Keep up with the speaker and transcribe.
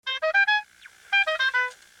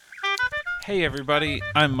Hey everybody,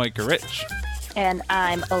 I'm Micah Rich. And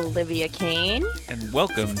I'm Olivia Kane. And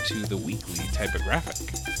welcome to the Weekly Typographic,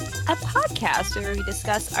 a podcast where we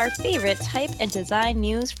discuss our favorite type and design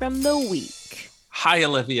news from the week. Hi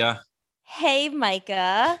Olivia. Hey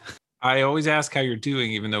Micah. I always ask how you're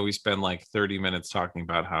doing, even though we spend like 30 minutes talking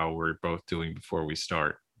about how we're both doing before we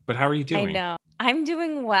start. But how are you doing? I know. I'm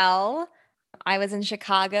doing well. I was in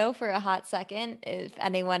Chicago for a hot second. If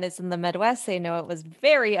anyone is in the Midwest, they know it was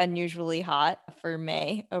very unusually hot for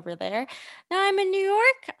May over there. Now I'm in New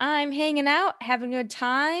York. I'm hanging out, having a good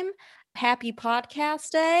time. Happy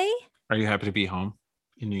podcast day. Are you happy to be home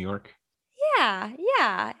in New York? Yeah.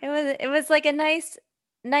 It was like a nice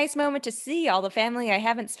moment to see all the family I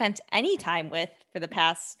haven't spent any time with for the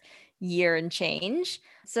past year and change.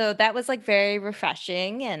 So that was like very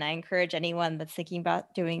refreshing, and I encourage anyone that's thinking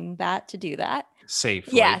about doing that to do that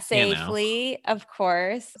safely. Yeah, safely, of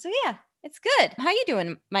course. So yeah, it's good. How you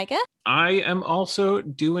doing, Micah? I am also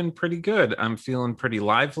doing pretty good. I'm feeling pretty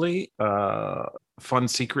lively. Fun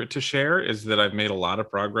secret to share is that I've made a lot of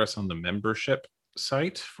progress on the membership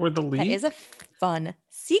site for the league. That is a fun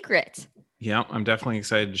secret. Yeah, I'm definitely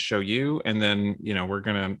excited to show you. And then, we're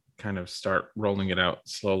going to kind of start rolling it out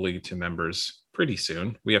slowly to members pretty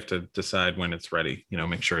soon. We have to decide when it's ready,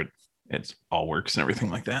 make sure it all works and everything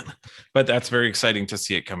like that. But that's very exciting to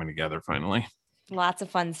see it coming together finally. Lots of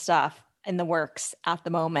fun stuff in the works at the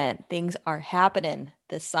moment. Things are happening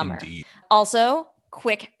this summer. Indeed. Also,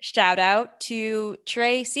 quick shout out to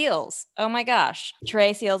Trey Seals. Oh my gosh.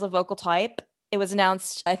 Trey Seals of Vocal Type. It was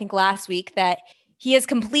announced, I think, last week that he has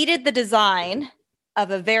completed the design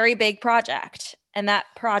of a very big project. And that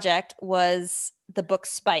project was the book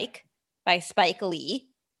Spike by Spike Lee.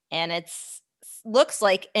 And it looks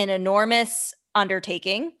like an enormous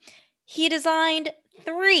undertaking. He designed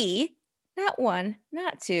 3, not 1,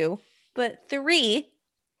 not 2, but 3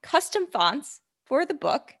 custom fonts for the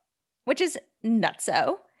book, which is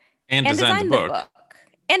nutso. And designed the book.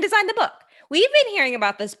 And designed the book. We've been hearing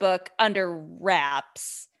about this book under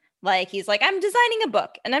wraps. Like, he's like, I'm designing a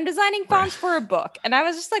book and I'm designing fonts for a book. And I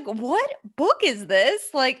was just like, what book is this?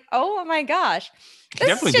 Like, oh my gosh. He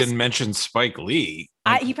definitely didn't mention Spike Lee.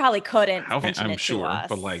 He probably couldn't. I'm sure,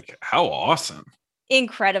 but like, how awesome.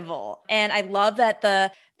 Incredible. And I love that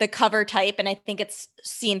the cover type, and I think it's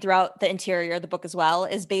seen throughout the interior of the book as well,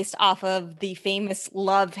 is based off of the famous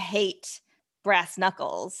love-hate brass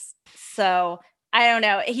knuckles. So I don't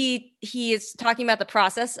know. He is talking about the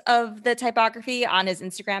process of the typography on his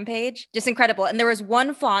Instagram page. Just incredible. And there was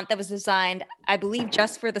one font that was designed, I believe,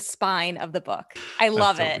 just for the spine of the book. I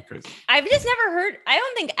love it. Crazy. I've just never heard, I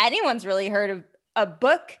don't think anyone's really heard of a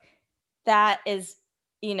book that is,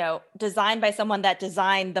 designed by someone that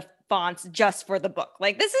designed the fonts just for the book.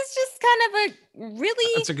 Like, this is just kind of a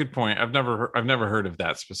really... That's a good point. I've never heard of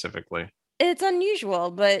that specifically. It's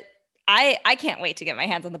unusual, but I can't wait to get my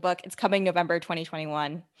hands on the book. It's coming November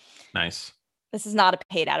 2021. Nice. This is not a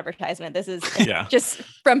paid advertisement. This is just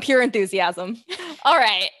from pure enthusiasm. All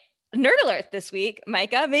right. Nerd alert this week,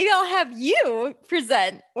 Micah. Maybe I'll have you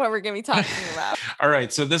present what we're going to be talking about. All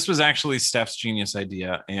right. So this was actually Steph's genius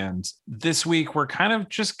idea. And this week, we're kind of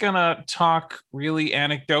just going to talk really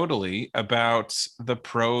anecdotally about the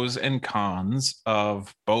pros and cons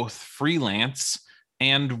of both freelance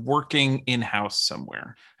and working in-house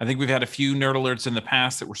somewhere. I think we've had a few nerd alerts in the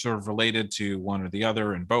past that were sort of related to one or the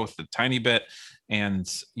other and both a tiny bit.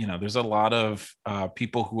 And, there's a lot of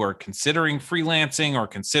people who are considering freelancing or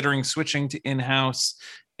considering switching to in-house.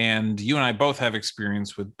 And you and I both have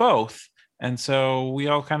experience with both. And so we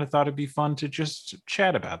all kind of thought it'd be fun to just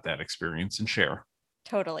chat about that experience and share.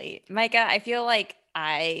 Totally. Micah, I feel like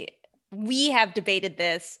we have debated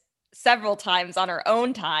this several times on our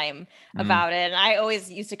own time about it. And I always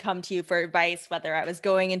used to come to you for advice, whether I was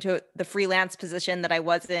going into the freelance position that I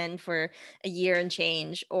was in for a year and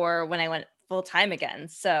change, or when I went full time again.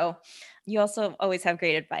 So you also always have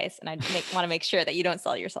great advice, and I want to make sure that you don't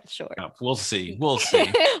sell yourself short. We'll see.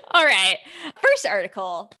 All right. First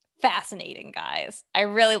article. Fascinating, guys. I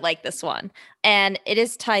really like this one. And it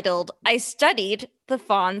is titled, I studied the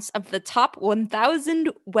fonts of the top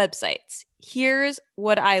 1,000 websites. Here's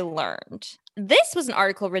what I learned. This was an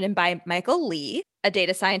article written by Michael Lee, a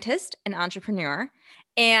data scientist and entrepreneur.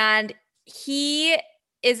 And he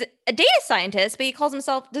is a data scientist, but he calls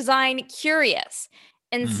himself design curious.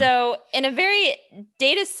 And so in a very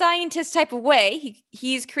data scientist type of way,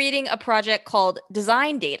 he's creating a project called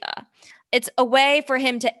Design Data. It's a way for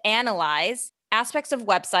him to analyze aspects of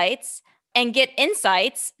websites and get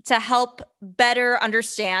insights to help better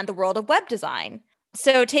understand the world of web design.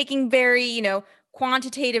 So taking very,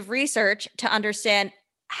 quantitative research to understand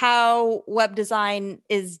how web design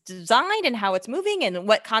is designed and how it's moving and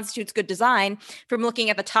what constitutes good design from looking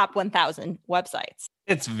at the top 1,000 websites.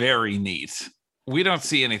 It's very neat. We don't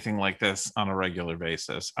see anything like this on a regular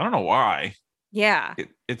basis. I don't know why. Yeah.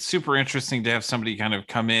 It's super interesting to have somebody kind of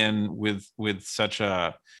come in with such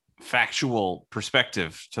a factual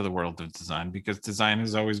perspective to the world of design, because design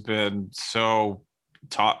has always been so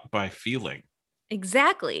taught by feeling.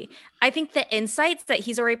 Exactly. I think the insights that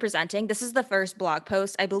he's already presenting, this is the first blog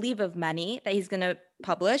post, I believe, of many that he's going to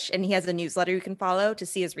publish. And he has a newsletter you can follow to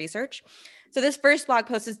see his research. So this first blog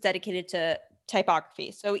post is dedicated to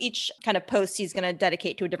typography. So each kind of post he's going to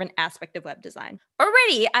dedicate to a different aspect of web design.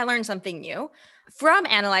 Already, I learned something new from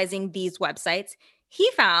analyzing these websites. He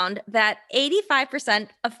found that 85%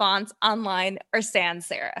 of fonts online are sans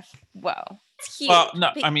serif. Whoa. It's huge. Well,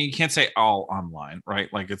 no, I mean, you can't say all online,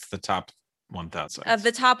 right? Like it's the top 1,000 of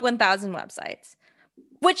the top 1,000 websites,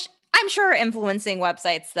 which I'm sure are influencing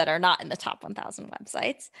websites that are not in the top 1,000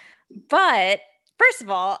 websites. But first of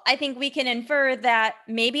all, I think we can infer that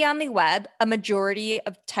maybe on the web, a majority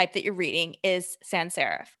of type that you're reading is sans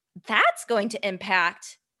serif. That's going to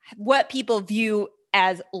impact what people view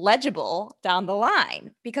as legible down the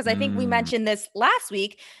line, because I think we mentioned this last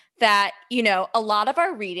week that, you know, a lot of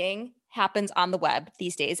our reading happens on the web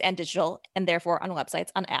these days and digital, and therefore on websites,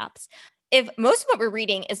 on apps. If most of what we're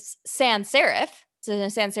reading is sans serif, so in a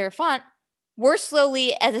sans serif font, we're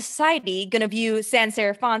slowly, as a society, going to view sans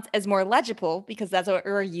serif fonts as more legible because that's what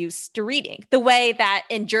we're used to reading. The way that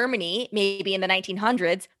in Germany, maybe in the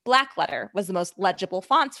 1900s, black letter was the most legible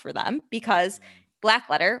fonts for them because black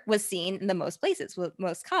letter was seen in the most places, was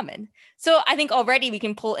most common. So I think already we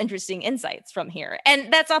can pull interesting insights from here.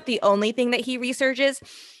 And that's not the only thing that he researches.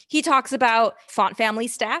 He talks about font family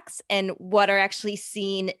stacks and what are actually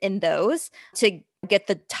seen in those to get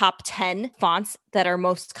the top 10 fonts that are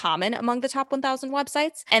most common among the top 1,000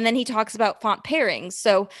 websites. And then he talks about font pairings.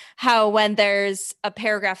 So how when there's a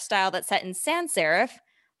paragraph style that's set in sans serif,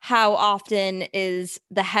 how often is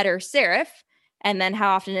the header serif? And then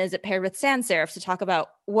how often is it paired with sans serif, to talk about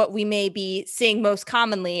what we may be seeing most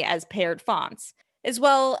commonly as paired fonts. As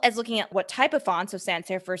well as looking at what type of fonts, so sans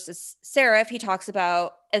serif versus serif, he talks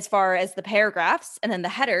about as far as the paragraphs and then the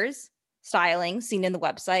headers styling seen in the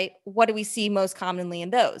website. What do we see most commonly in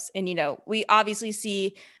those? And, you know, we obviously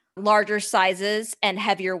see larger sizes and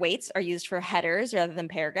heavier weights are used for headers rather than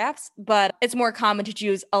paragraphs, but it's more common to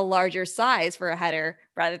choose a larger size for a header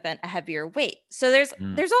rather than a heavier weight. So there's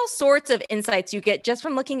all sorts of insights you get just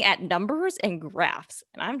from looking at numbers and graphs.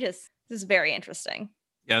 And this is very interesting.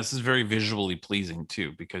 Yeah, this is very visually pleasing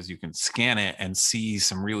too, because you can scan it and see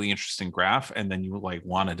some really interesting graph, and then you like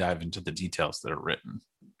want to dive into the details that are written.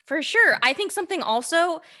 For sure. I think something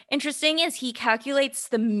also interesting is he calculates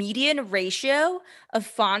the median ratio of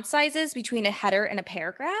font sizes between a header and a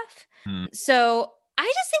paragraph. So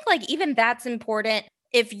I just think like even that's important.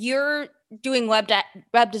 If you're doing web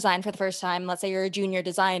design for the first time, let's say you're a junior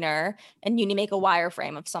designer and you need to make a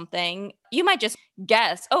wireframe of something, you might just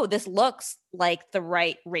guess, oh, this looks like the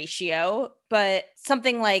right ratio. But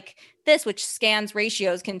something like this, which scans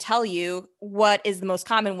ratios, can tell you what is the most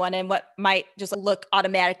common one and what might just look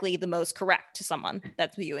automatically the most correct to someone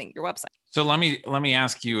that's viewing your website. So let me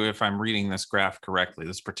ask you if I'm reading this graph correctly,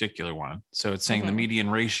 this particular one. So it's saying the median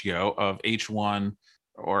ratio of H1,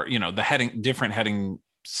 or, you know, the different heading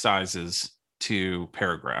sizes to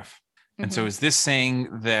paragraph. And so is this saying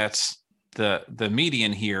that the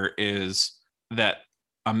median here is that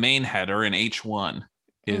a main header in H1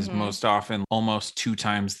 is most often almost 2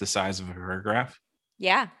 times the size of a paragraph?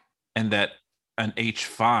 Yeah. And that an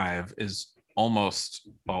H5 is almost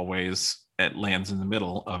always, it lands in the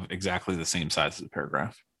middle of exactly the same size as a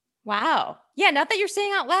paragraph. Wow. Yeah, not that you're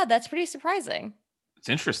saying out loud, that's pretty surprising. It's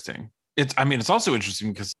interesting. It's also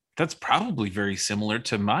interesting because that's probably very similar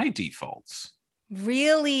to my defaults.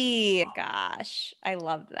 Really? Gosh, I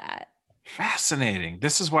love that. Fascinating.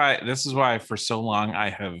 This is why for so long I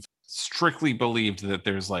have strictly believed that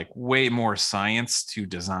there's like way more science to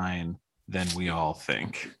design than we all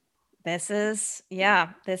think. This is,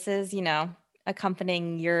 you know,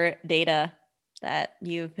 accompanying your data that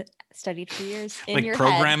you've studied for years in like your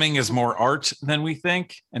programming head. is more art than we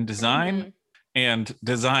think, and design. And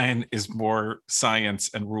design is more science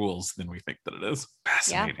and rules than we think that it is.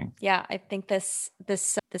 Fascinating. Yeah, I think this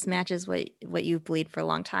matches what you've believed for a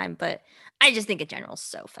long time, but I just think in general is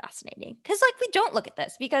so fascinating because like we don't look at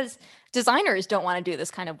this because designers don't want to do this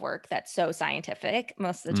kind of work that's so scientific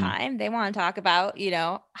most of the time. They want to talk about, you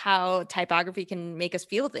know, how typography can make us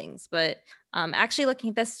feel things, but actually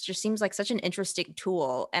looking at this just seems like such an interesting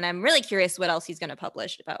tool, and I'm really curious what else he's going to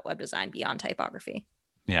publish about web design beyond typography.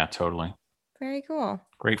 Yeah, totally. Very cool.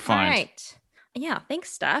 Great All find. right. Yeah,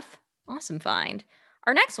 thanks, Steph. Awesome find.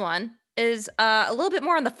 Our next one is a little bit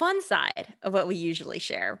more on the fun side of what we usually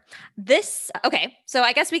share. Okay, so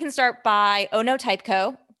I guess we can start by Oh No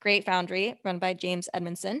Typeco, great foundry run by James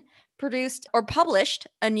Edmondson, produced or published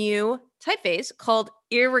a new typeface called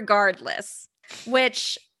Irregardless,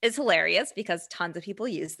 which is hilarious because tons of people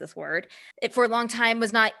use this word. It for a long time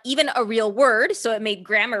was not even a real word, so it made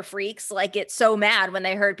grammar freaks like get so mad when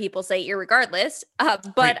they heard people say irregardless.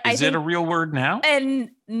 But Wait, I is it think, a real word now? and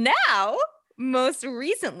now, most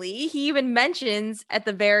recently, he even mentions at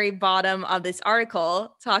the very bottom of this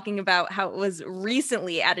article talking about how it was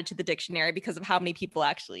recently added to the dictionary because of how many people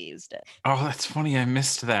actually used it. Oh, that's funny. I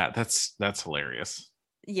missed that. That's hilarious.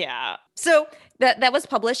 Yeah. So that was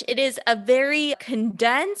published. It is a very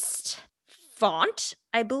condensed font,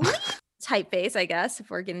 I believe. Typeface, I guess,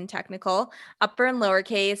 if we're getting technical, upper and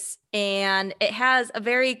lowercase, and it has a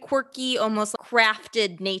very quirky, almost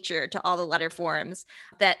crafted nature to all the letter forms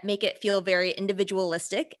that make it feel very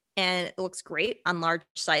individualistic. And it looks great on large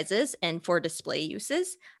sizes and for display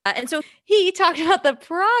uses. And so he talked about the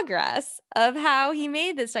progress of how he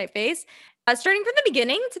made this typeface, starting from the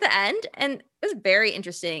beginning to the end. And it was very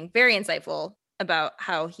interesting, very insightful about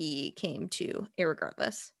how he came to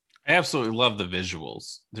Irregardless. I absolutely love the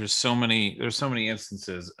visuals. There's so many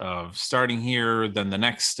instances of starting here, then the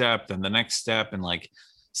next step, then the next step, and like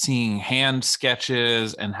seeing hand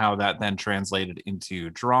sketches and how that then translated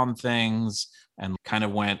into drawn things and kind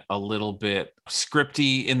of went a little bit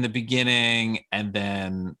scripty in the beginning and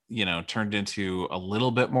then, turned into a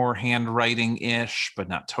little bit more handwriting-ish, but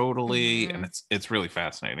not totally. Mhm. And it's really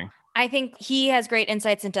fascinating. I think he has great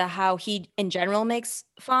insights into how he, in general, makes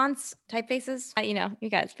fonts, typefaces. You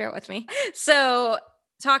guys bear with me. So,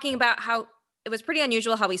 talking about how it was pretty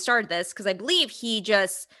unusual how he started this, because I believe he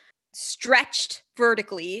just stretched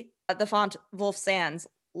vertically the font Wolf Sans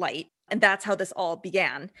light. And that's how this all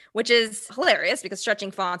began, which is hilarious because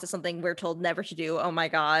stretching fonts is something we're told never to do. Oh my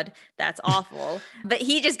God, that's awful. But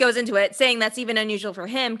he just goes into it saying that's even unusual for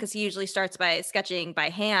him because he usually starts by sketching by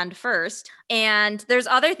hand first. And there's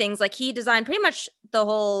other things like he designed pretty much the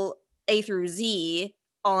whole A through Z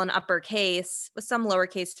all in uppercase with some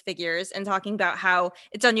lowercase figures and talking about how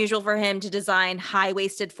it's unusual for him to design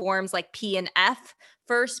high-waisted forms like P and F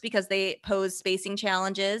first because they pose spacing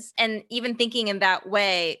challenges. And even thinking in that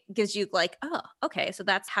way gives you like, oh, okay, so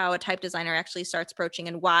that's how a type designer actually starts approaching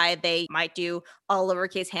and why they might do all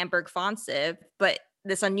lowercase Hamburg fontsive. But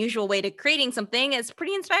this unusual way to creating something is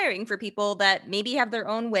pretty inspiring for people that maybe have their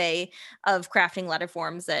own way of crafting letter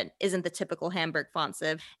forms that isn't the typical Hamburg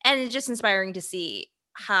fontsive. And it's just inspiring to see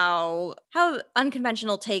how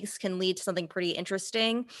unconventional takes can lead to something pretty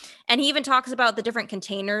interesting. And he even talks about the different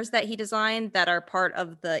containers that he designed that are part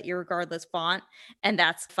of the irregardless font, and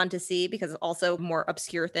that's fun to see because it's also a more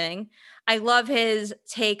obscure thing. I love his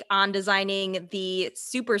take on designing the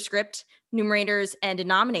superscript numerators and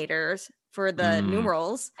denominators for the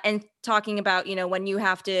numerals and talking about, when you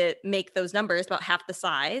have to make those numbers about half the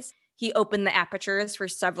size. He opened the apertures for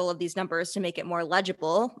several of these numbers to make it more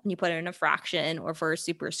legible when you put it in a fraction or for a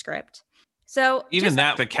superscript. So Even just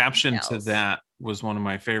that, the caption to details. that was one of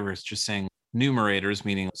my favorites, just saying numerators,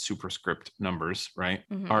 meaning superscript numbers, right,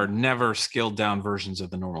 Mhm. are never scaled down versions of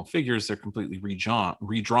the normal figures. They're completely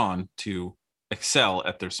redrawn to excel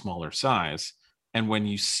at their smaller size. And when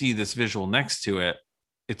you see this visual next to it,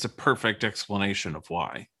 it's a perfect explanation of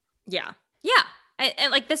why. Yeah. Yeah.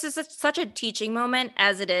 And like this is such a teaching moment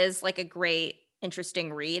as it is like a great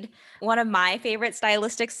interesting read. One of my favorite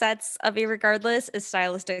stylistic sets of Irregardless is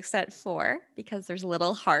stylistic set 4 because there's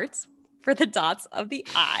little hearts for the dots of the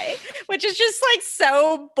eye, which is just like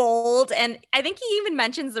so bold. And I think he even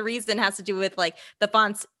mentions the reason has to do with like the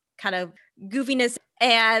font's kind of goofiness,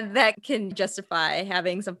 and that can justify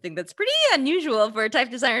having something that's pretty unusual for a type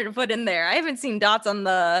designer to put in there. I haven't seen dots on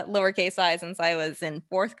the lowercase I since I was in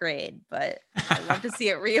 4th grade, but I love to see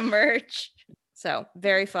it reemerge. So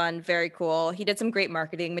very fun, very cool. He did some great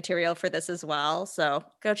marketing material for this as well. So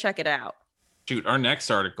go check it out. Shoot, our next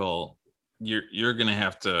article, you're gonna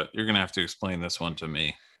have to explain this one to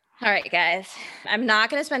me. All right, guys. I'm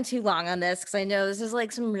not going to spend too long on this because I know this is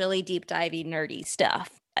like some really deep divey, nerdy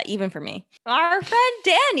stuff, even for me. Our friend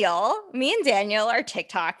Daniel, me and Daniel are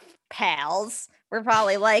TikTok pals. We're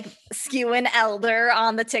probably like skewing elder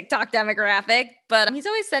on the TikTok demographic, but he's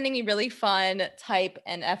always sending me really fun type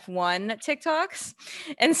and F1 TikToks.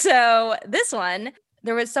 And so this one,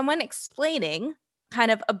 there was someone explaining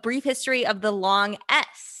kind of a brief history of the long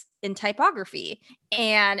S in typography.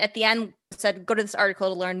 And at the end said, go to this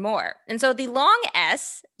article to learn more. And so the long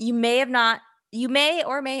S, you may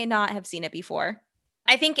or may not have seen it before.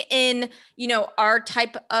 I think in, our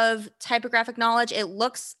type of typographic knowledge, it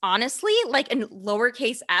looks honestly like a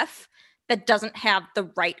lowercase f that doesn't have the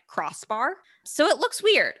right crossbar. So it looks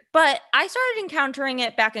weird, but I started encountering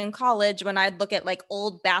it back in college when I'd look at like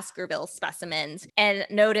old Baskerville specimens and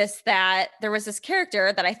notice that there was this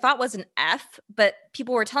character that I thought was an F, but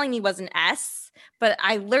people were telling me was an S. But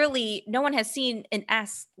no one has seen an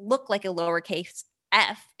S look like a lowercase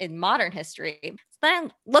f in modern history. So then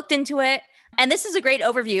I looked into it, and this is a great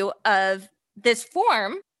overview of this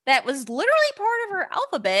form that was literally part of her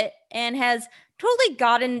alphabet and has totally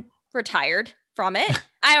gotten retired from it.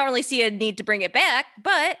 I don't really see a need to bring it back,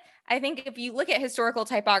 but I think if you look at historical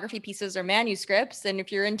typography pieces or manuscripts, and if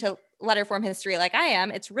you're into letterform history like I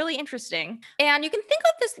am, it's really interesting. And you can think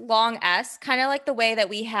of this long S kind of like the way that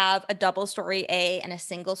we have a double story A and a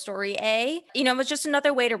single story A. It was just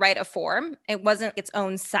another way to write a form. It wasn't its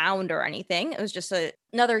own sound or anything. It was just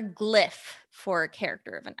another glyph for a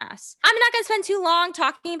character of an S. I'm not going to spend too long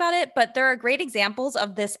talking about it, but there are great examples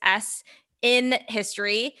of this S in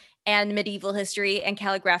history and medieval history and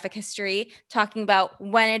calligraphic history, talking about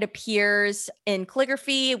when it appears in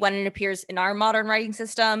calligraphy, when it appears in our modern writing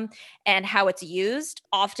system, and how it's used.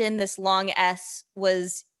 Often this long S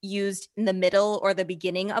was used in the middle or the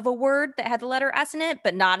beginning of a word that had the letter S in it,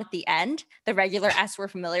 but not at the end. The regular S we're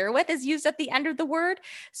familiar with is used at the end of the word.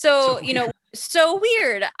 So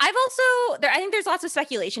weird. I think there's lots of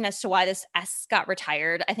speculation as to why this S got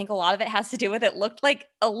retired. I think a lot of it has to do with it looked like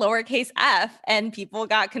a lowercase f, and people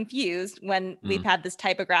got confused when we've had this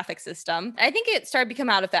typographic system. I think it started to become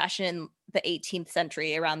out of fashion in the 18th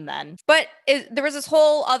century around then. But there was this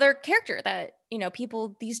whole other character that,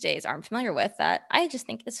 people these days aren't familiar with that I just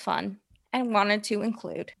think is fun and wanted to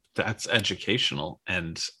include. That's educational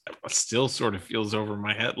and still sort of feels over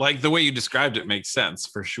my head. Like the way you described it makes sense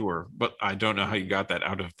for sure, but I don't know how you got that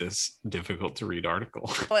out of this difficult to read article.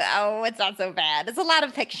 Oh, it's not so bad. It's a lot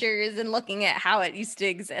of pictures and looking at how it used to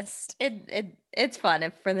exist. It's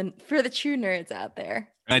fun for the true nerds out there.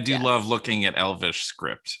 I do love looking at Elvish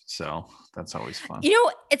script, so that's always fun.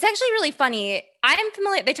 It's actually really funny. I'm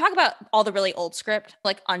familiar. They talk about all the really old script,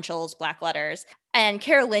 like uncials, black letters. And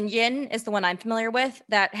Carolingian is the one I'm familiar with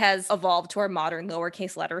that has evolved to our modern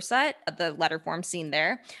lowercase letter set, the letter form seen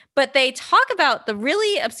there. But they talk about the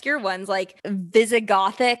really obscure ones like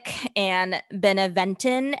Visigothic and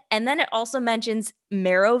Beneventan. And then it also mentions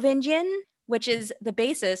Merovingian, which is the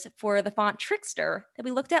basis for the font Trickster that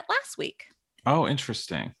we looked at last week. Oh,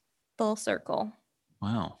 interesting. Full circle.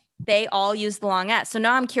 Wow. They all use the long S. So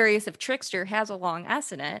now I'm curious if Trickster has a long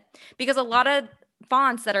S in it, because a lot of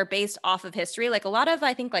fonts that are based off of history, like a lot of,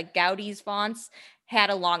 I think, like Gaudi's fonts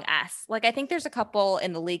had a long S. Like I think there's a couple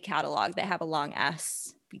in the League catalog that have a long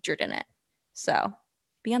S featured in it. So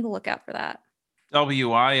be on the lookout for that.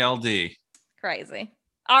 WILD. Crazy.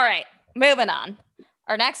 All right, moving on.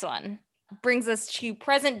 Our next one brings us to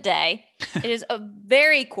present day. It is a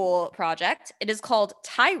very cool project. It is called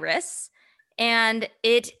Tyrus, and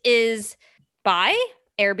it is by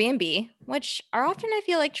Airbnb, which are often, I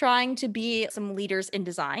feel like, trying to be some leaders in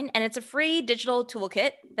design. And it's a free digital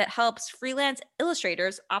toolkit that helps freelance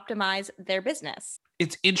illustrators optimize their business.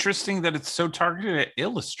 It's interesting that it's so targeted at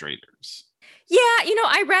illustrators. Yeah,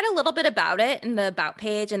 I read a little bit about it in the About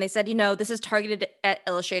page, and they said, this is targeted at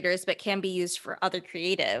illustrators, but can be used for other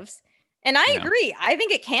creatives. And I agree. I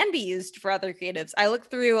think it can be used for other creatives. I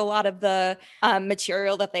looked through a lot of the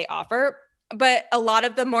material that they offer, but a lot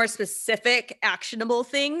of the more specific, actionable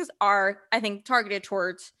things are, I think, targeted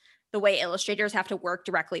towards the way illustrators have to work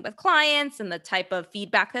directly with clients and the type of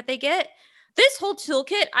feedback that they get. This whole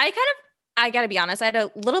toolkit, I got to be honest, I had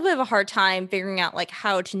a little bit of a hard time figuring out like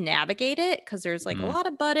how to navigate it because there's like a lot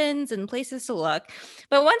of buttons and places to look.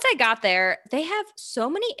 But once I got there, they have so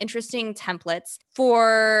many interesting templates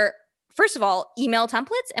for, first of all, email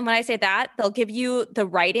templates. And when I say that, they'll give you the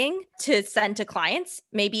writing to send to clients.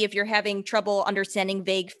 Maybe if you're having trouble understanding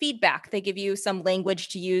vague feedback, they give you some language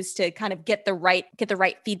to use to kind of get the right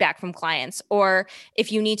feedback from clients. Or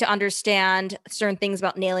if you need to understand certain things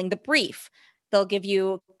about nailing the brief, they'll give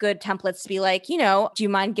you good templates to be like, do you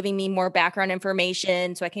mind giving me more background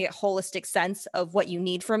information so I can get a holistic sense of what you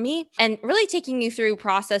need from me? And really taking you through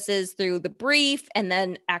processes through the brief and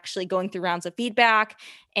then actually going through rounds of feedback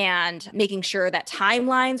and making sure that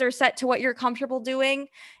timelines are set to what you're comfortable doing.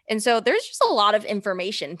 And so there's just a lot of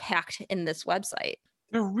information packed in this website.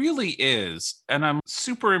 There really is. And I'm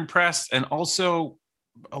super impressed and also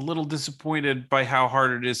a little disappointed by how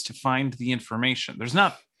hard it is to find the information. There's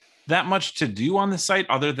not that much to do on the site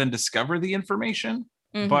other than discover the information,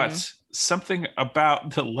 but something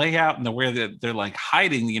about the layout and the way that they're like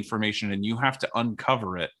hiding the information and you have to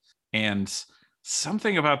uncover it. And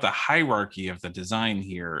something about the hierarchy of the design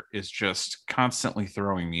here is just constantly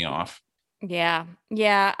throwing me off. Yeah.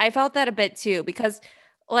 Yeah. I felt that a bit too because,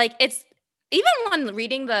 like, it's even when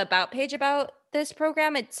reading the about page about this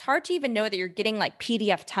program, it's hard to even know that you're getting like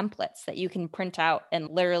PDF templates that you can print out and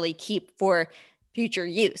literally keep for future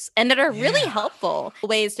use and that are really Yeah. helpful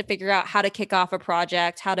ways to figure out how to kick off a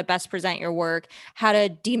project, how to best present your work, how to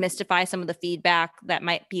demystify some of the feedback that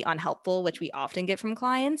might be unhelpful, which we often get from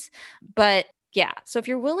clients. But yeah, so if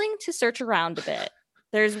you're willing to search around a bit,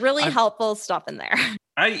 there's really I helpful stuff in there.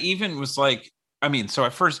 I even was like, I mean, so I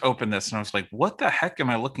first opened this and I was like, what the heck am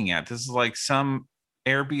I looking at? This is like some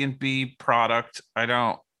Airbnb product. I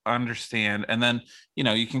don't understand. And then,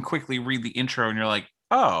 you can quickly read the intro and you're like,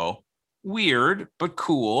 oh, weird, but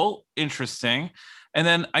cool, interesting. And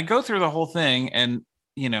then I go through the whole thing and,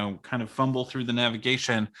 kind of fumble through the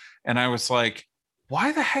navigation. And I was like,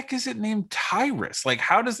 why the heck is it named Tyrus? Like,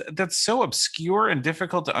 how does that's so obscure and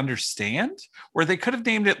difficult to understand? Where they could have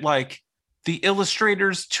named it like the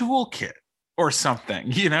illustrator's toolkit or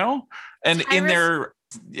something, and in Tyrus,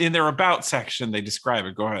 their about section they describe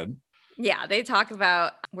it. Go ahead. yeah, they talk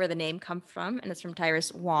about where the name comes from, and it's from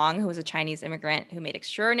Tyrus Wong, who was a Chinese immigrant who made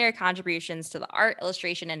extraordinary contributions to the art,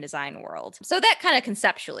 illustration, and design world. So that kind of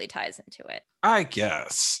conceptually ties into it. I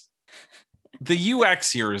guess the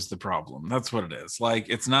UX here is the problem. That's what it is. Like,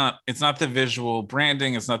 it's not the visual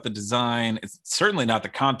branding, it's not the design, it's certainly not the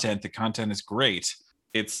content. The content is great.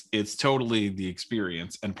 It's totally the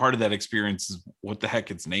experience, and part of that experience is what the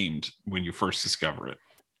heck it's named when you first discover it.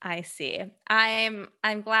 I see. I'm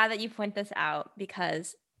glad that you point this out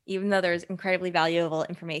because even though there's incredibly valuable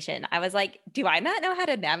information, I was like, do I not know how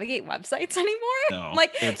to navigate websites anymore? No,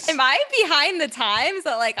 Like, it's am I behind the times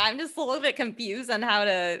that like I'm just a little bit confused on how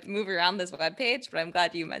to move around this webpage? But I'm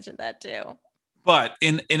glad you mentioned that too. but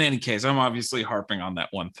in any case, I'm obviously harping on that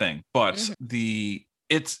one thing, but Mhm.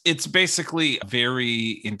 it's basically a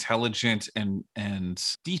very intelligent and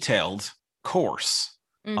detailed course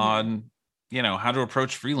Mhm. on how to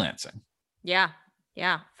approach freelancing. Yeah.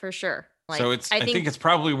 Yeah, for sure. So Like I I think think it's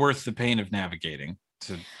probably worth the pain of navigating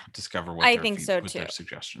to discover I think so what too. their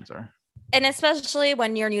suggestions are. And especially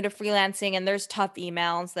when you're new to freelancing and there's tough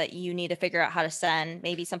emails that you need to figure out how to send,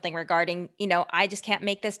 maybe something regarding, I just can't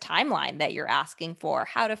make this timeline that you're asking for,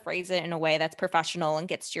 how to phrase it in a way that's professional and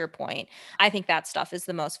gets to your point. I think that stuff is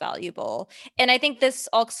the most valuable. And I think this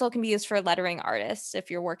also can be used for lettering artists if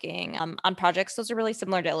you're working on projects. Those are really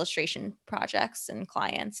similar to illustration projects and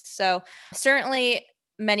clients. So certainly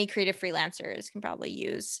many creative freelancers can probably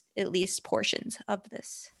use at least portions of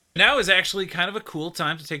this. Now is actually kind of a cool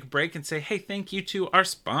time to take a break and say, hey, thank you to our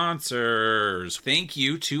sponsors. Thank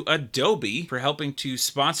you to Adobe for helping to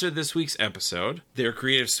sponsor this week's episode. Their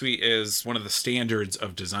Creative Suite is one of the standards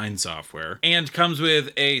of design software and comes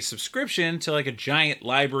with a subscription to like a giant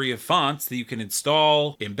library of fonts that you can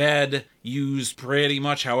install, embed, use pretty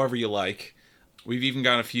much however you like. We've even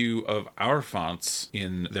got a few of our fonts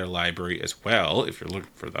in their library as well, if you're looking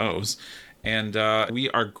for those. And we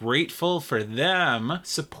are grateful for them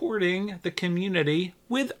supporting the community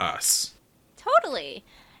with us. Totally.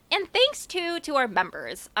 And thanks to our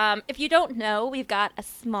members. If you don't know, we've got a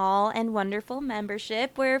small and wonderful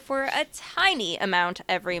membership where for a tiny amount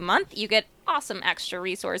every month, you get awesome extra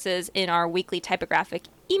resources in our weekly typographic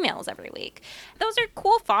emails every week. Those are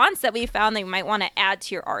cool fonts that we found that you might want to add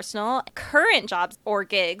to your arsenal. Current jobs or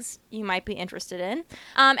gigs you might be interested in.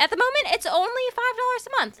 At the moment, it's only $5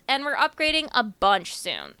 a month, and we're upgrading a bunch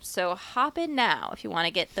soon. So hop in now if you want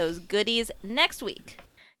to get those goodies next week.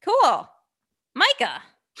 Cool. Micah.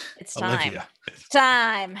 It's time. Olivia.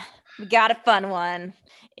 Time. We got a fun one.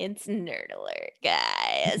 It's Nerd Alert,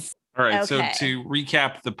 guys. All right, so Okay. to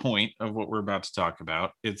recap the point of what we're about to talk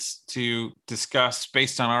about, it's to discuss,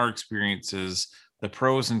 based on our experiences, the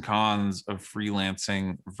pros and cons of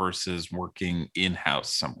freelancing versus working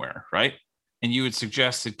in-house somewhere, right? And you had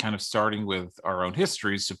suggested kind of starting with our own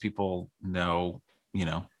histories so people know,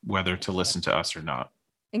 whether to listen to us or not.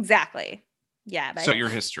 Exactly. Yeah. So your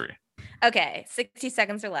history. Okay, 60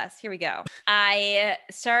 seconds or less. Here we go. I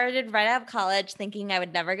started right out of college thinking I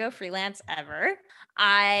would never go freelance ever.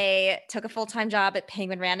 I took a full-time job at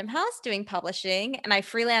Penguin Random House doing publishing, and I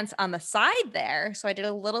freelance on the side there. So I did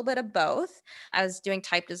a little bit of both. I was doing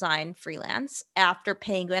type design freelance. After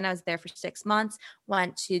Penguin, I was there for 6 months,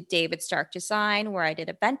 went to David Stark Design, where I did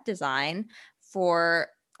event design for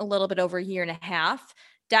a little bit over a year and a half.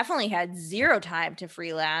 definitely had zero time to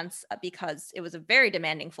freelance because it was a very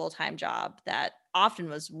demanding full-time job that often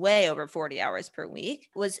was way over 40 hours per week.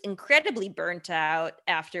 Was incredibly burnt out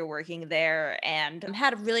after working there and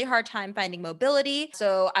had a really hard time finding mobility.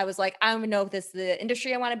 So I was like, I don't even know if this is the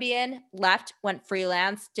industry I want to be in. Left, went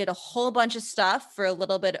freelance, did a whole bunch of stuff for a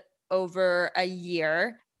little bit over a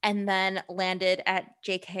year, and then landed at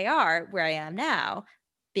JKR, where I am now,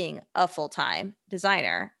 being a full-time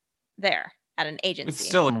designer there at an It's agency.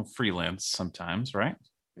 still freelance sometimes, right?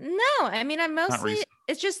 No, I mean, I'm Not mostly, recent.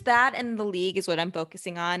 it's just that and the league is what I'm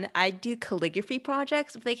focusing on. I do calligraphy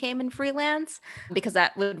projects if they came in freelance because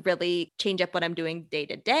that would really change up what I'm doing day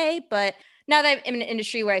to day. But now that I'm in an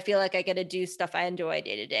industry where I feel like I get to do stuff I enjoy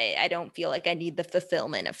day to day, I don't feel like I need the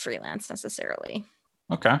fulfillment of freelance necessarily.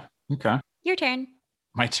 Okay. Okay. Your turn.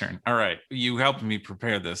 My turn. All right. You helped me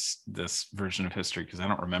prepare this version of history because I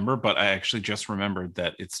don't remember, but I actually just remembered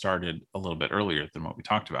that it started a little bit earlier than what we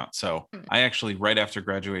talked about. So I actually, right after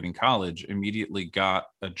graduating college, immediately got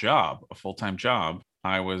a job, a full-time job.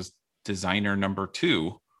 I was designer number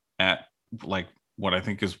 2 at like what I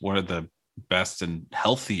think is one of the best and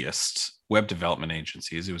healthiest web development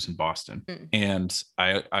agencies. It was in Boston. And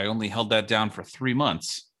I only held that down for 3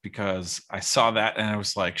 months because I saw that and I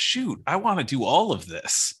was like, shoot, I want to do all of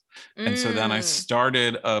this. And so then I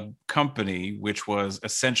started a company, which was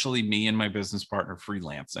essentially me and my business partner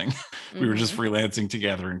freelancing. We were just freelancing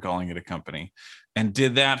together and calling it a company, and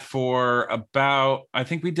did that for about, I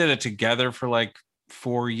think we did it together for like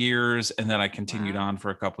 4 years. And then I continued on for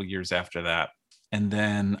a couple of years after that. And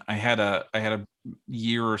then I had a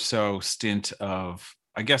year or so stint of,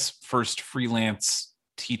 I guess, first freelance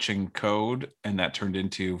teaching code, and that turned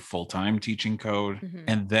into full-time teaching code,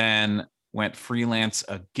 and then went freelance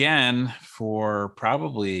again for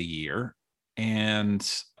probably a year. And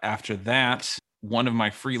after that, one of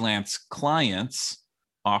my freelance clients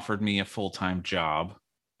offered me a full-time job,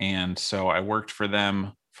 and so I worked for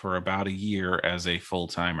them for about a year as a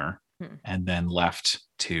full-timer, and then left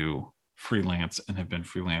to freelance and have been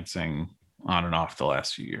freelancing on and off the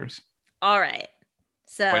last few years. All right.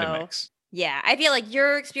 So Quite a mix. Yeah, I feel like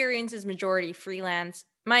your experience is majority freelance.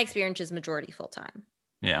 My experience is majority full-time.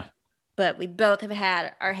 Yeah. But we both have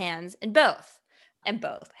had our hands in both, and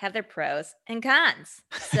both have their pros and cons.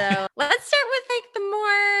 So let's start with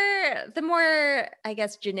like the more, I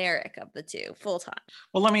guess, generic of the two, full-time.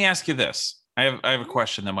 Well, let me ask you this. I have a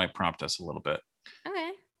question that might prompt us a little bit.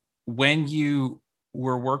 Okay. When you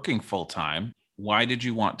were working full-time, why did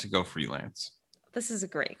you want to go freelance? This is a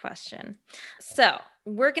great question. So,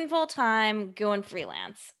 working full-time, going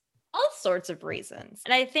freelance, all sorts of reasons.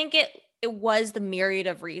 And I think it was the myriad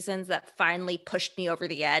of reasons that finally pushed me over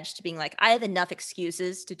the edge to being like, I have enough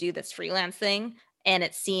excuses to do this freelance thing, and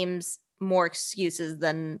it seems more excuses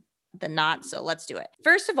than not, so let's do it.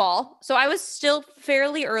 First of all, so I was still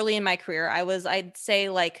fairly early in my career. I was, I'd say,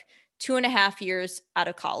 like 2.5 years out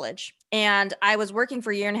of college, and I was working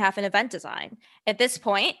for a year and a half in event design. At this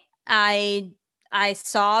point, I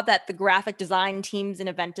saw that the graphic design teams in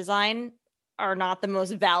event design are not the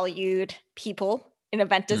most valued people in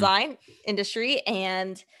event design industry.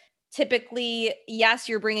 And typically, yes,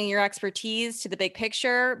 you're bringing your expertise to the big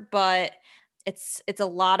picture, but it's a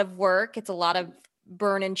lot of work. It's a lot of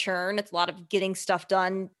burn and churn. It's a lot of getting stuff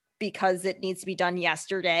done because it needs to be done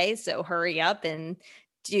yesterday. So hurry up and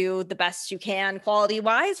do the best you can quality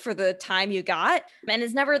wise for the time you got. And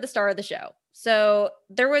it's never the star of the show. So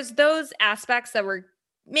there was those aspects that were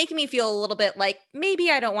making me feel a little bit like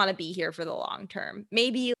maybe I don't want to be here for the long term.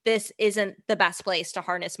 Maybe this isn't the best place to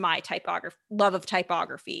harness my love of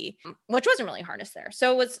typography, which wasn't really harnessed there.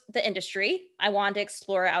 So it was the industry. I wanted to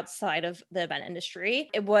explore outside of the event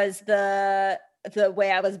industry. It was the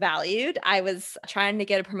way I was valued. I was trying to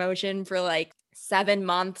get a promotion for like 7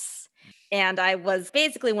 months. And I was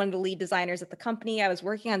basically one of the lead designers at the company. I was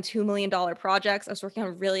working on $2 million projects. I was working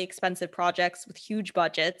on really expensive projects with huge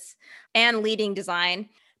budgets and leading design.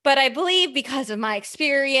 But I believe because of my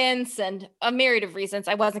experience and a myriad of reasons,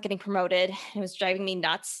 I wasn't getting promoted. It was driving me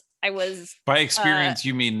nuts. I was... By experience,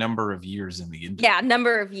 you mean number of years in the industry. Yeah,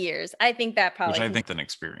 number of years. I think that probably... Which I think is an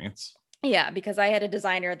experience. Yeah, because I had a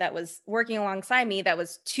designer that was working alongside me that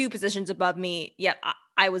was 2 positions above me, yet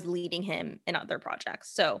I was leading him in other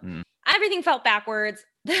projects. So everything felt backwards.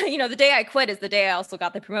 The day I quit is the day I also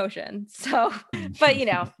got the promotion. So, but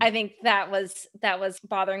I think that was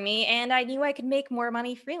bothering me, and I knew I could make more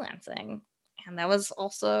money freelancing, and that was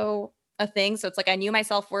also a thing. So it's like I knew my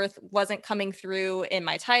self-worth wasn't coming through in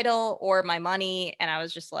my title or my money, and I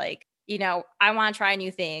was just like, I want to try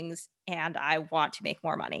new things, and I want to make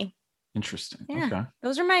more money. Interesting. Yeah, okay.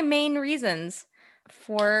 Those are my main reasons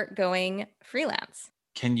for going freelance.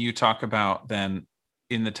 Can you talk about then,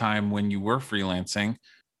 in the time when you were freelancing,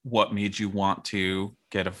 what made you want to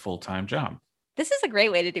get a full-time job? This is a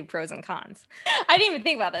great way to do pros and cons. I didn't even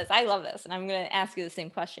think about this. I love this. And I'm going to ask you the same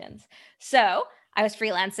questions. So I was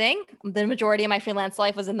freelancing. The majority of my freelance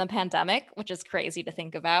life was in the pandemic, which is crazy to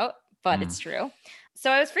think about, but it's true.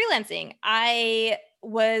 So I was freelancing. I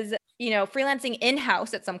was, freelancing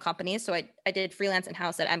in-house at some companies. So I did freelance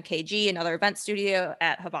in-house at MKG, another event studio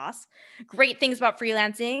at Havas. Great things about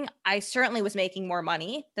freelancing. I certainly was making more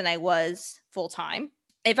money than I was full-time.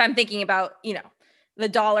 If I'm thinking about, the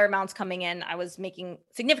dollar amounts coming in, I was making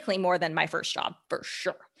significantly more than my first job for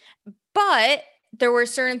sure. But there were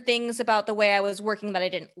certain things about the way I was working that I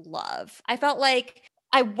didn't love. I felt like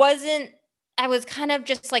I was kind of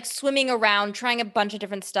just like swimming around, trying a bunch of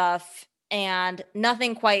different stuff, and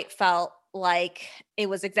nothing quite felt like it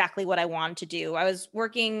was exactly what I wanted to do. I was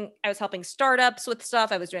helping startups with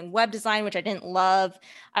stuff. I was doing web design, which I didn't love.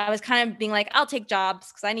 I was kind of being like, I'll take jobs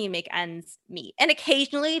because I need to make ends meet. And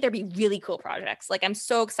occasionally there'd be really cool projects. Like I'm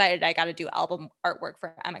so excited I got to do album artwork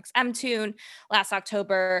for MXM Tune last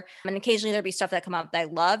October. And occasionally there'd be stuff that come up that I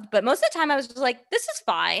loved. But most of the time I was just like, this is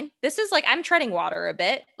fine. This is like, I'm treading water a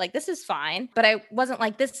bit. Like this is fine. But I wasn't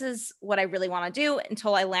like, this is what I really want to do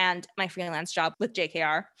until I land my freelance job with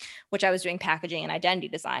JKR, which I was doing packaging and identity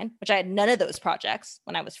design, which I had none of those projects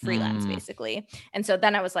when I was freelance basically. And so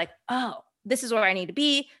then I was like, oh, this is where I need to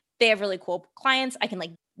be. They have really cool clients. I can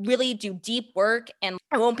like really do deep work and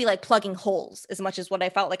I won't be like plugging holes as much as what I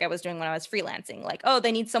felt like I was doing when I was freelancing. Like, oh,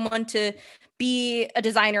 they need someone to be a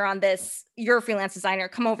designer on this. You're a freelance designer.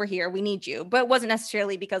 Come over here. We need you. But it wasn't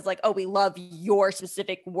necessarily because like, oh, we love your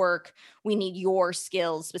specific work. We need your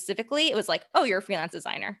skills specifically. It was like, oh, you're a freelance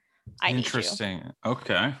designer. Interesting.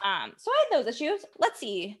 Okay. So I had those issues. Let's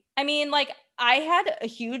see. I mean, like I had a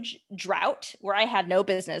huge drought where I had no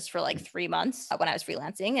business for like 3 months when I was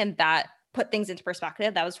freelancing, and that put things into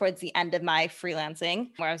perspective. That was towards the end of my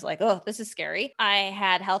freelancing where I was like, oh, this is scary. I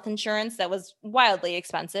had health insurance that was wildly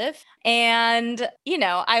expensive. And,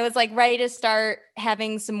 I was like ready to start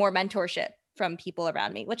having some more mentorship from people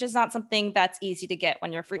around me, which is not something that's easy to get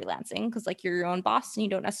when you're freelancing because like you're your own boss and you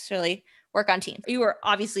don't necessarily work on teams. You were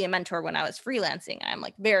obviously a mentor when I was freelancing. I'm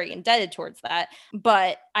like very indebted towards that.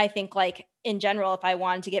 But I think like in general, if I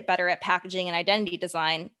wanted to get better at packaging and identity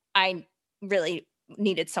design, I really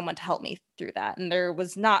needed someone to help me through that. And there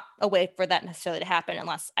was not a way for that necessarily to happen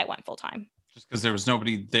unless I went full time. Just because there was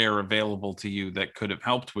nobody there available to you that could have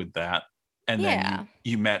helped with that. And then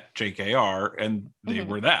you met JKR and they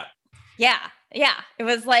were that. Yeah. Yeah. It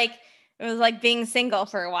was like being single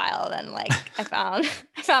for a while. Then like I found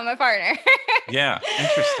my partner. Yeah.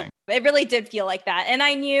 Interesting. It really did feel like that. And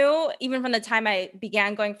I knew even from the time I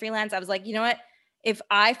began going freelance, I was like, you know what? If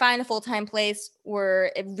I find a full-time place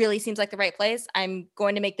where it really seems like the right place, I'm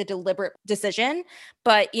going to make the deliberate decision.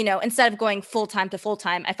 But, instead of going full-time to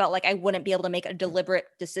full-time, I felt like I wouldn't be able to make a deliberate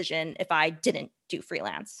decision if I didn't do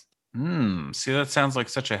freelance. See, that sounds like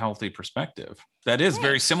such a healthy perspective. That is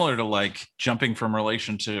very similar to like jumping from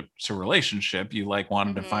relationship to relationship. You like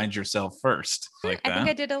wanted to find yourself first. Like that. I think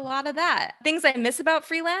I did a lot of that. Things I miss about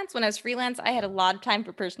freelance. When I was freelance, I had a lot of time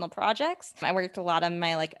for personal projects. I worked a lot on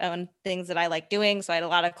my like own things that I like doing. So I had a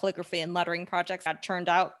lot of calligraphy and lettering projects that turned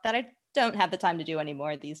out that I don't have the time to do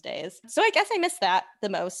anymore these days. So I guess I miss that the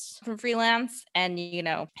most from freelance and,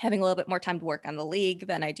 having a little bit more time to work on the league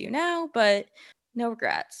than I do now, but no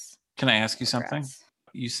regrets. Can I ask you something?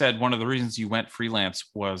 You said one of the reasons you went freelance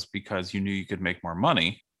was because you knew you could make more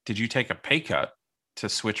money. Did you take a pay cut to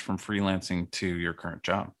switch from freelancing to your current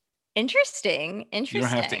job? Interesting. You don't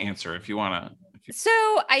have to answer if you want to. So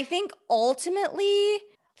I think ultimately,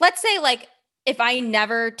 let's say like if I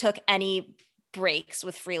never took any breaks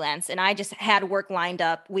with freelance and I just had work lined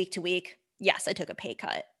up week to week, yes, I took a pay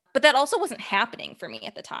cut. But that also wasn't happening for me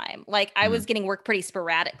at the time. Like I was getting work pretty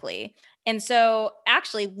sporadically. And so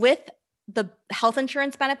actually with the health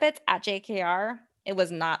insurance benefits at JKR, it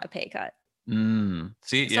was not a pay cut.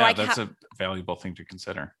 See, so yeah, that's a valuable thing to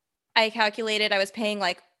consider. I calculated I was paying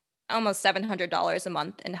like almost $700 a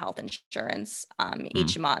month in health insurance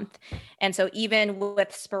each month. And so even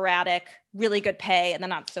with sporadic, really good pay and then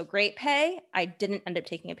not so great pay, I didn't end up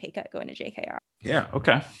taking a pay cut going to JKR. Yeah.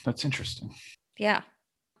 Okay. That's interesting. Yeah.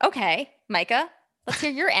 Okay, Micah, let's hear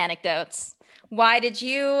your anecdotes. What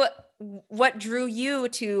drew you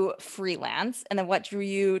to freelance and then what drew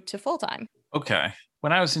you to full-time? Okay.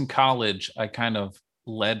 When I was in college, I kind of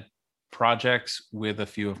led projects with a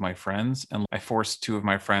few of my friends and I forced two of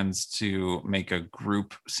my friends to make a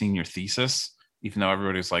group senior thesis, even though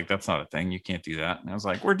everybody was like, that's not a thing. You can't do that. And I was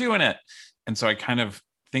like, we're doing it. And so I kind of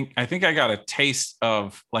think I got a taste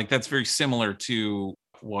of like, that's very similar to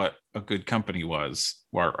what a good company was,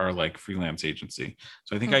 our like freelance agency.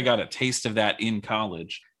 So I think I Mhm. got a taste of that in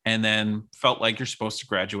college, and then felt like you're supposed to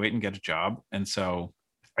graduate and get a job. And so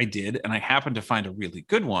I did, and I happened to find a really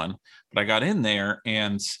good one, but I got in there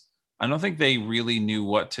and I don't think they really knew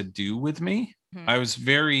what to do with me. Mhm. I was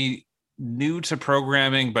very new to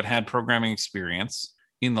programming, but had programming experience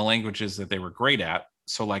in the languages that they were great at.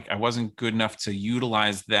 So, like, I wasn't good enough to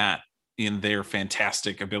utilize that in their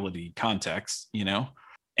fantastic ability context, you know?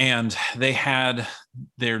 And they had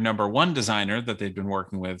their number one designer that they'd been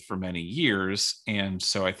working with for many years. And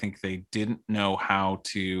so I think they didn't know how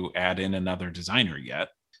to add in another designer yet.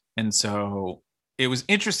 And so it was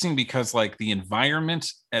interesting because, like, the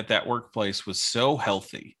environment at that workplace was so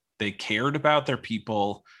healthy. They cared about their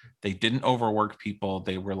people. They didn't overwork people.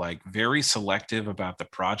 They were like very selective about the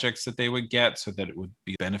projects that they would get so that it would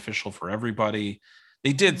be beneficial for everybody.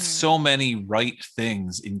 They did Mhm. so many right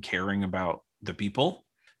things in caring about the people.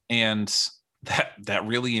 And that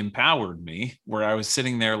really empowered me, where I was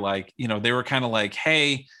sitting there like, they were kind of like,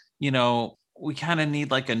 hey, we kind of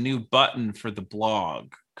need like a new button for the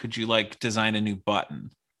blog. Could you like design a new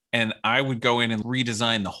button? And I would go in and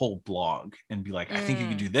redesign the whole blog and be like, I think you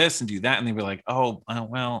could Mm. do this and do that. And they'd be like, oh,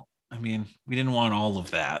 well, I mean, we didn't want all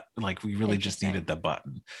of that. Like, we really just needed Interesting. the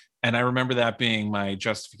button. And I remember that being my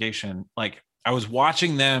justification. Like, I was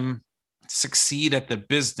watching them succeed at the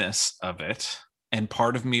business of it. And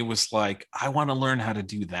part of me was like, I want to learn how to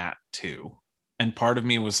do that too. And part of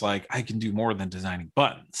me was like, I can do more than designing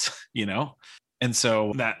buttons, you know? And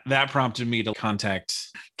so that prompted me to contact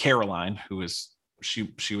Caroline, who was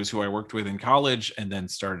she was who I worked with in college and then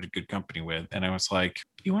started a good company with. And I was like,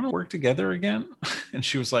 you want to work together again? And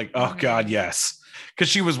she was like, oh God, Mhm. yes. Because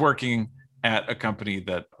she was working at a company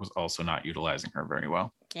that was also not utilizing her very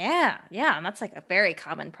well. Yeah, yeah, and that's like a very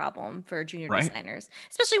common problem for junior Right. designers,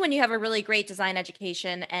 especially when you have a really great design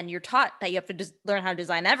education and you're taught that you have to learn how to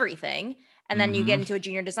design everything, and then you get Mm-hmm. into a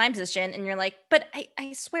junior design position and you're like, but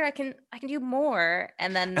I swear I can do more,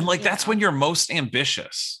 and And then like that's when you're most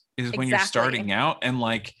ambitious, is when you're exactly. starting out. And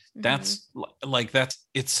like Hmm. that's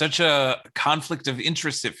it's such a conflict of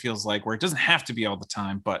interest, it feels like, where it doesn't have to be all the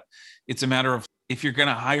time, but it's a matter of, if you're going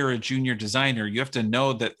to hire a junior designer, you have to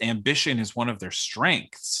know that ambition is one of their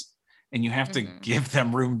strengths and you have to Hmm. give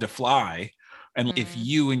them room to fly. And if Hmm.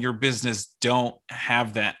 you and your business don't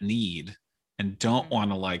have that need and don't Hmm.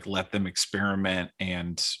 want to like let them experiment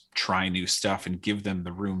and try new stuff and give them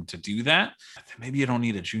the room to do that, then maybe you don't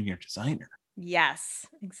need a junior designer. Yes,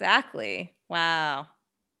 exactly. Wow.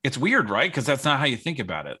 It's weird, right? Because that's not how you think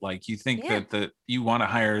about it. Like, you think Yeah. that you want to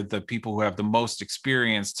hire the people who have the most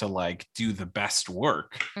experience to like do the best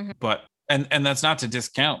work. Hmm. But and that's not to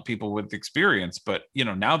discount people with experience, but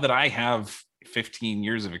now that I have 15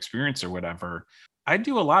 years of experience or whatever, I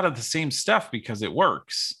do a lot of the same stuff because it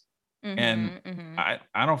works. And Hmm. Hmm.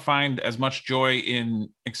 I don't find as much joy in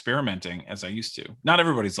experimenting as I used to. Not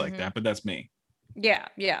everybody's like Hmm. that, but that's me. Yeah,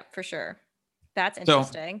 yeah, for sure. That's So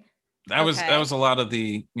interesting. that was Okay. a lot of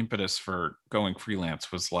the impetus for going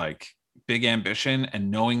freelance, was like big ambition and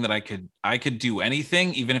knowing that I could do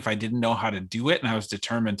anything even if I didn't know how to do it, and I was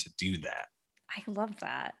determined to do that. I love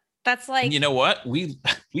that. That's And you like know what? We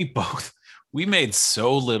both we made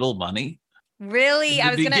so little money really, in the I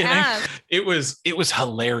was gonna beginning. ask. It was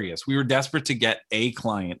hilarious. We were desperate to get a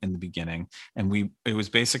client in the beginning, and it was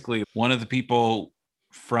basically one of the people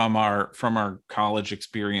from our college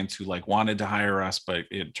experience who like wanted to hire us, but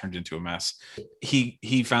it turned into a mess.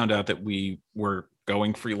 He found out that we were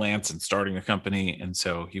going freelance and starting a company, and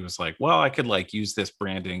so he was like, well, I could like use this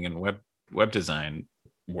branding and web design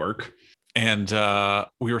work. And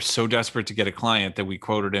we were so desperate to get a client that we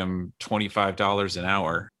quoted him $25 an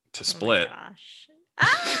hour to Oh my split. gosh.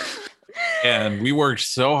 Ah! And we worked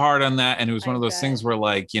so hard on that. And it was one I of those bet. things where,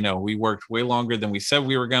 like, we worked way longer than we said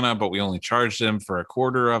we were gonna, but we only charged him for a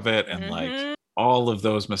quarter of it. And like Mhm. all of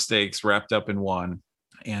those mistakes wrapped up in one.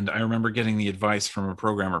 And I remember getting the advice from a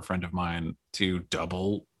programmer friend of mine to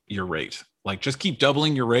double your rate. Like, just keep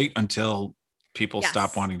doubling your rate until people stop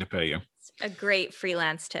Yes. wanting to pay you. It's a great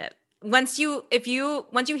freelance tip. Once you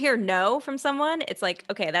hear no from someone, it's like,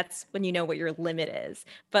 okay, that's when you know what your limit is.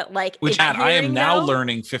 But like Which, if I am hearing now no,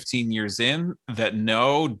 learning 15 years in, that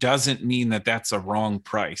no doesn't mean that that's a wrong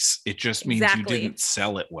price. It just means you exactly. didn't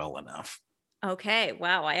sell it well enough. Okay,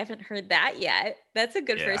 wow, I haven't heard that yet. That's a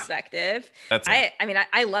good Yeah, perspective. that's it. I mean,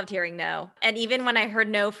 I loved hearing no. And even when I heard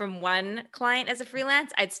no from one client as a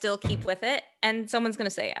freelance, I'd still keep with it and someone's going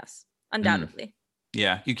to say yes, Mm. undoubtedly.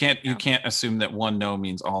 Yeah, you Yeah, can't assume that one no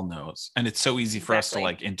means all no's, and it's so easy for us to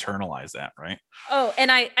exactly. like internalize that, right? Oh, and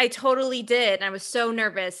I totally did. And I was so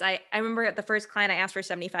nervous. I remember at the first client I asked for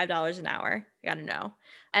 $75 an hour. I got to know.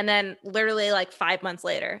 And then literally like 5 months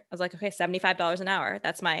later, I was like, okay, $75 an hour.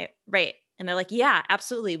 That's my rate. And they're like, yeah,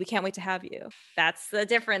 absolutely. We can't wait to have you. That's the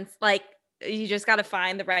difference. Like, you just got to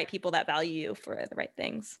find the right people that value you for the right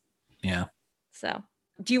things. Yeah. So,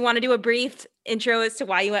 do you want to do a brief intro as to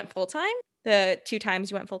why you went full time? The 2 times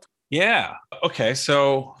you went full time? Yeah. Okay.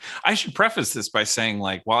 So I should preface this by saying,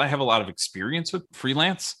 like, while I have a lot of experience with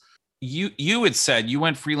freelance, you had said you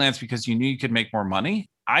went freelance because you knew you could make more money.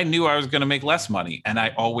 I knew I was going to make less money, and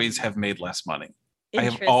I always have made less money. I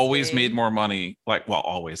have always made more money. Like, well,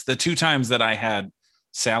 always. The 2 times that I had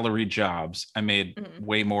salary jobs, I made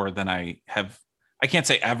way more than I have. I can't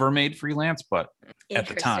say ever made freelance, but at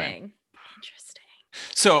the time.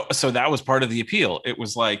 Interesting. So that was part of the appeal. It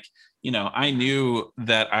was like, I knew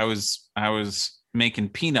that I was making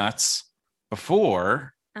peanuts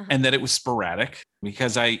before, and that it was sporadic,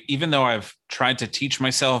 because even though I've tried to teach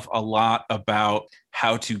myself a lot about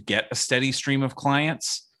how to get a steady stream of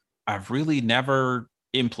clients, I've really never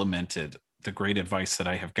implemented the great advice that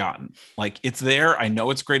I have gotten. Like, it's there. I know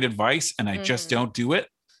it's great advice, and I just don't do it.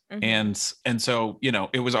 And so,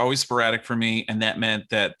 it was always sporadic for me. And that meant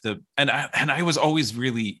that I was always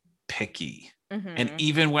really picky. And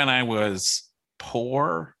even when I was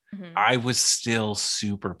poor, I was still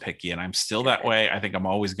super picky, and I'm still that way. I think I'm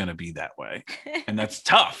always going to be that way. And that's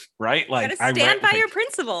tough, right? Like, I stand by your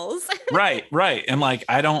principles. Right. And like,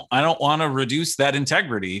 I don't want to reduce that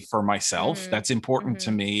integrity for myself. That's important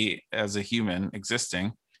to me as a human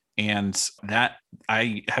existing. And that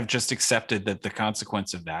I have just accepted that the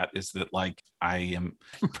consequence of that is that, like, I am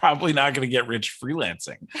probably not going to get rich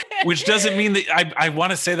freelancing, which doesn't mean that I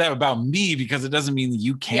want to say that about me, because it doesn't mean that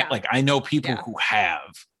you can't. Like, I know people who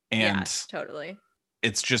have, and totally.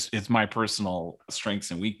 It's my personal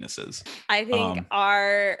strengths and weaknesses. I think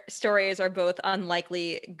our stories are both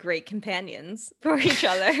unlikely great companions for each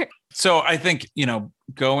other. So I think,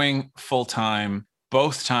 going full time,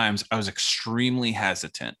 both times I was extremely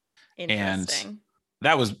hesitant. Interesting. And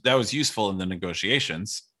that was useful in the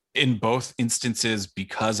negotiations. In both instances,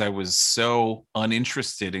 because I was so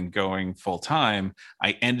uninterested in going full time,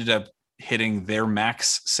 I ended up hitting their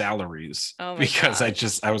max salaries, because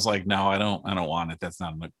I was like, no, I don't want it. That's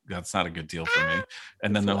not a good deal for me.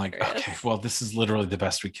 And then they're like, okay, well, this is literally the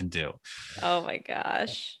best we can do. Oh my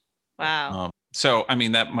gosh. Wow. So, I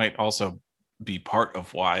mean, that might also be part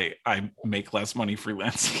of why I make less money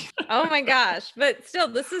freelancing. Oh my gosh. But still,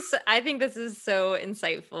 I think this is so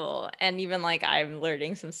insightful. And even like, I'm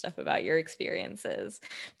learning some stuff about your experiences,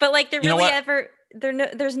 but like, there's no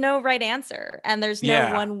right answer, and there's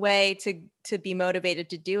no one way to be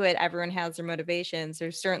motivated to do it. Everyone has their motivations.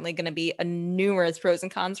 There's certainly going to be numerous pros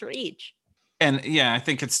and cons for each. And I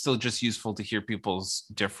think it's still just useful to hear people's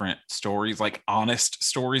different stories, like honest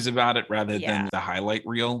stories about it, rather than the highlight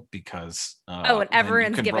reel, because and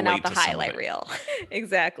everyone's giving out the highlight reel.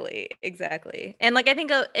 Exactly. And like, I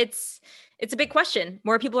think it's a big question.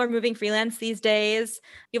 More people are moving freelance these days.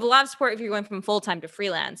 You have a lot of support if you're going from full-time to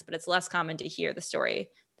freelance, but it's less common to hear the story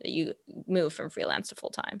that you move from freelance to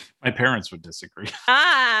full-time. My parents would disagree.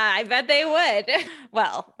 I bet they would.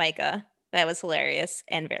 Well, Micah, that was hilarious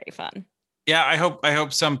and very fun. Yeah, I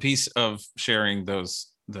hope some piece of sharing those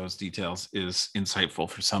details is insightful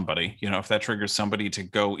for somebody. If that triggers somebody to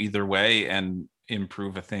go either way and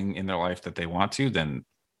improve a thing in their life that they want to, then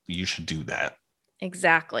you should do that.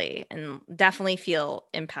 Exactly. And definitely feel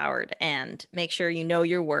empowered, and make sure you know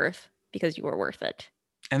your worth, because you are worth it.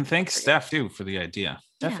 And thanks, Steph, too, for the idea.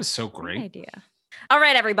 Steph is so great. Idea. All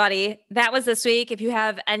right, everybody. That was this week. If you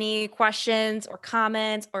have any questions or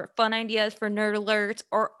comments or fun ideas for nerd alerts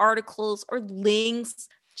or articles or links,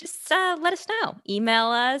 just let us know. Email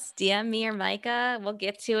us, DM me or Micah. We'll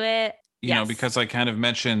get to it. Because I kind of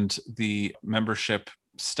mentioned the membership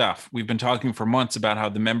stuff. We've been talking for months about how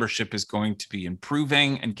the membership is going to be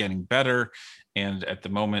improving and getting better. And at the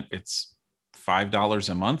moment, it's $5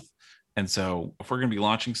 a month. And so if we're going to be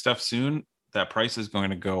launching stuff soon, that price is going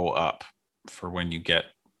to go up for when you get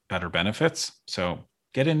better benefits. So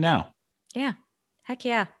get in now. Yeah. Heck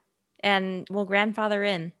yeah. And we'll grandfather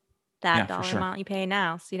in that dollar amount you pay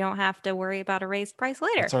now, so you don't have to worry about a raised price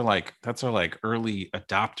later. That's our early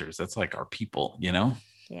adopters. That's like our people, Yeah.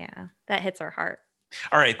 That hits our heart.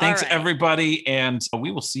 All right. Thanks, everybody. And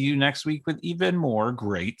we will see you next week with even more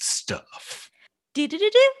great stuff. Do.